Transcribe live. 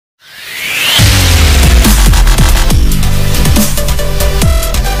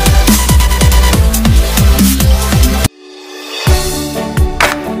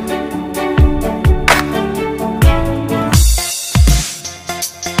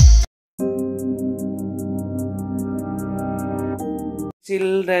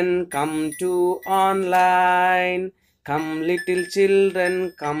children, come to online. Come little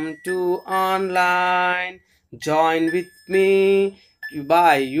children, come to online. Join with me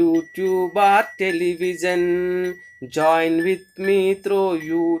by YouTube or television. Join with me through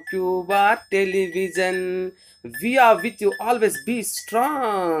YouTube or television. We are with you, always be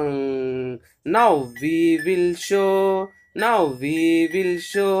strong. Now we will show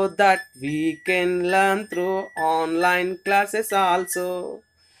that we can learn through online classes also.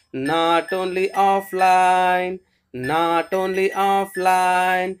 Not only offline, not only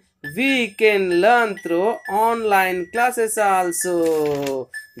offline. We can learn through online classes also.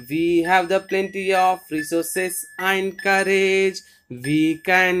 We have the plenty of resources and courage. We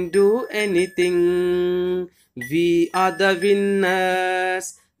can do anything. We are the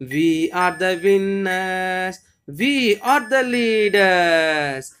winners. We are the winners. We are the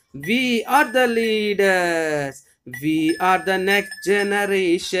leaders. We are the leaders. We are the next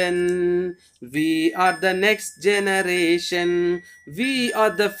generation. We are the next generation. We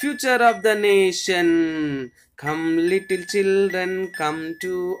are the future of the nation. Come little children, come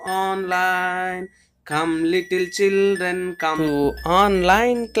to online. Come little children, come to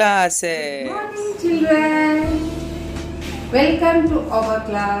online classes. Good morning children. Welcome to our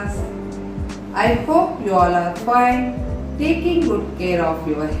class. I hope you all are fine, taking good care of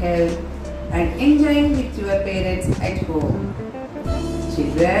your health and enjoying with your parents at home.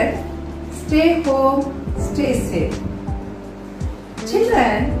 Children, stay home, stay safe.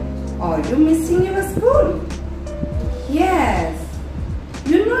 Children, are you missing your school? Yes.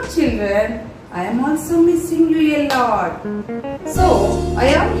 You know children, I am also missing you a lot. So, I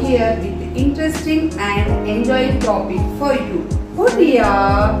am here with the interesting and enjoying topic for you. Who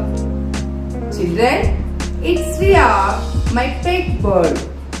Ria? Children, it's Ria, my pet bird.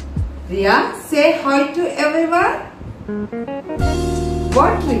 Ria, say hi to everyone.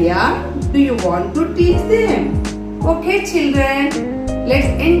 What Ria, do you want to teach them? Okay children, let's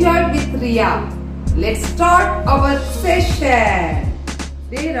enjoy with Ria. Let's start our session.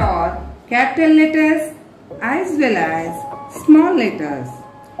 There are capital letters as well as small letters.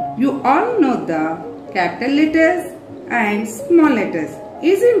 You all know the capital letters and small letters,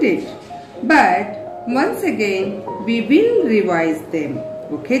 isn't it? But once again, we will revise them.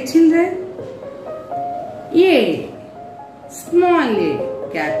 Okay, children? A, small a,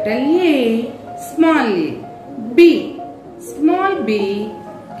 capital A, small a. B, small b,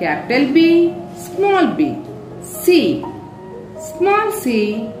 capital B, small b. C, small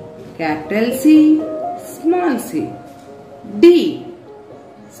c, capital C, small c. D,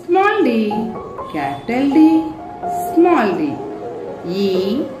 small d, capital D, small d.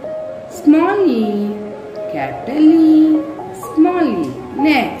 E, small e, capital E, small e.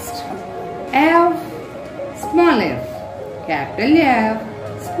 Next, F, small f, capital F,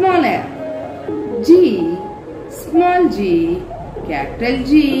 small f. G, small g, capital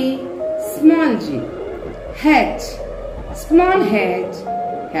G, small g. H, small h,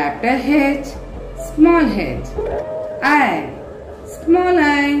 capital H, small h. I, small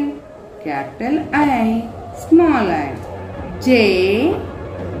I, capital I, small I. J,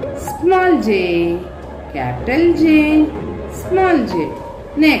 small j, capital J, small j.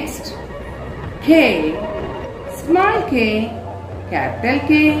 Next, K, small k, capital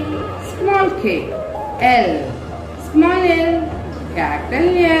K, small k. L, small l,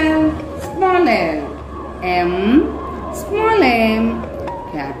 capital L, small l. M, small m,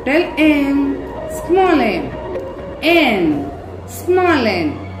 capital M, small m. N, small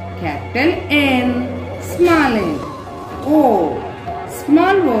n, capital N, small n. O,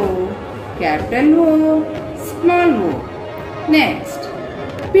 small o, capital O, small o. Next,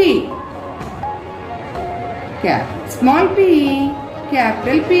 P, small p,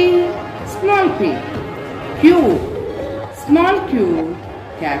 capital P, small p. Q, small q,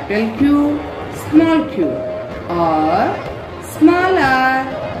 capital Q, small q. R, small r,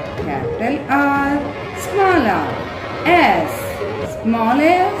 capital R, small r. S, small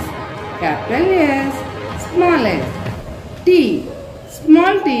s, capital S, small s. T,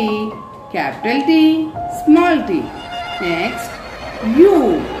 small t, capital T, small t. Next,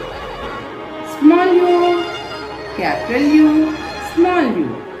 U, small u, capital U, small u.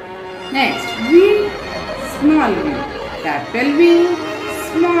 Next, V, small v, capital V,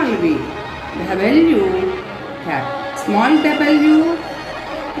 small v. W, small w,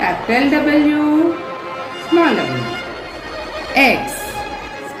 capital W, small w. X,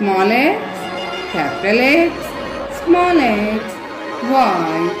 small x, capital X, small x. Y,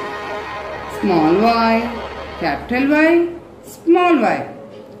 small y, capital Y, small y.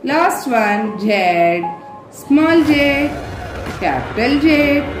 Last one, Z, small j, capital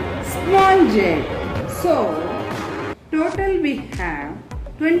Z, small z. So, total we have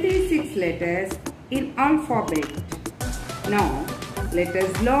 26 letters in alphabet. Now, let us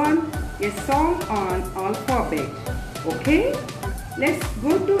learn a song on alphabet. Okay? Let's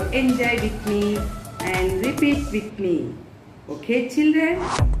go to enjoy with me and repeat with me. Okay, children?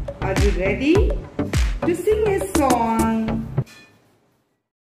 Are you ready to sing a song?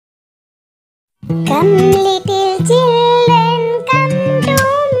 Come little children, come to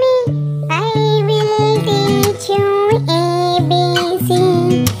me. I will teach you ABC.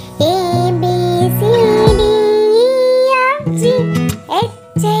 A, B, C, D, E, F, G, H,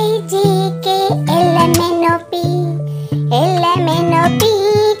 I, J, K, L, M, N, O, P. L, M, N, O, P,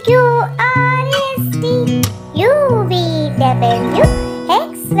 Q, R, S, T, U, V, W,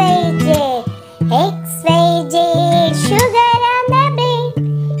 X, Y, Z. X, Y, Z, sugar on the bed.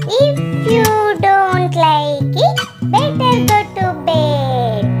 If you don't like it, better go to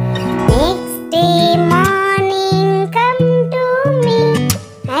bed. Next day morning, come to me.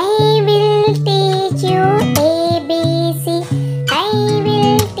 I will teach you ABC. I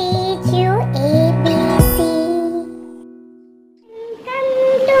will teach you ABC. Come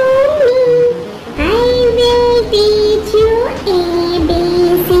to me. I will teach you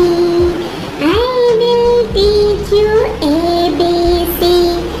ABC. I will teach you ABC.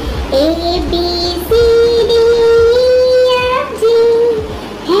 A, B, C, D, E, F, G,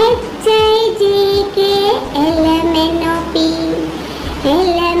 H, I, J, K, L, M, N, O, P.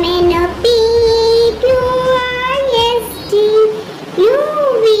 L, M, N, O, P, Q, R, S, T, U,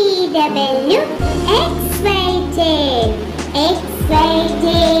 V, W, X, Y, Z. X, Y, Z,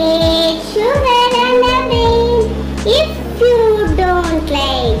 sugar on the bed. If you don't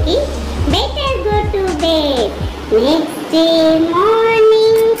like it, better go to bed. Next day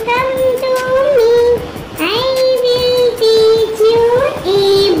morning, come to me. I will teach you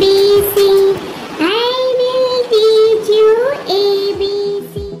ABC. I will teach you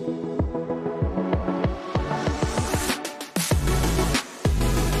ABC.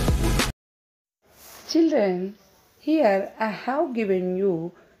 Children, here I have given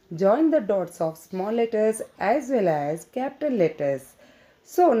you join the dots of small letters as well as capital letters.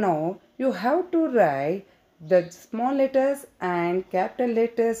 So now you have to write the small letters and capital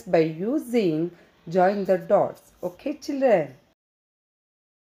letters by using join the dots. Okay, children?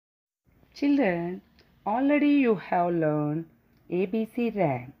 Children, already you have learned ABC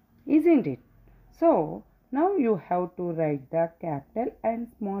rhyme, isn't it? So, now you have to write the capital and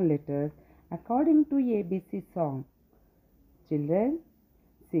small letters according to ABC song. Children,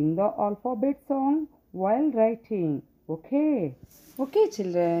 sing the alphabet song while writing. Okay? Okay,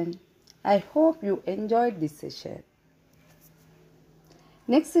 children. I hope you enjoyed this session.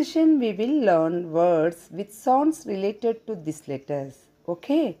 Next session we will learn words with sounds related to these letters.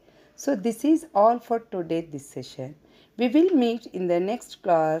 Okay? So this is all for today this session. We will meet in the next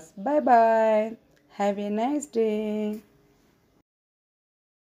class. Bye bye. Have a nice day.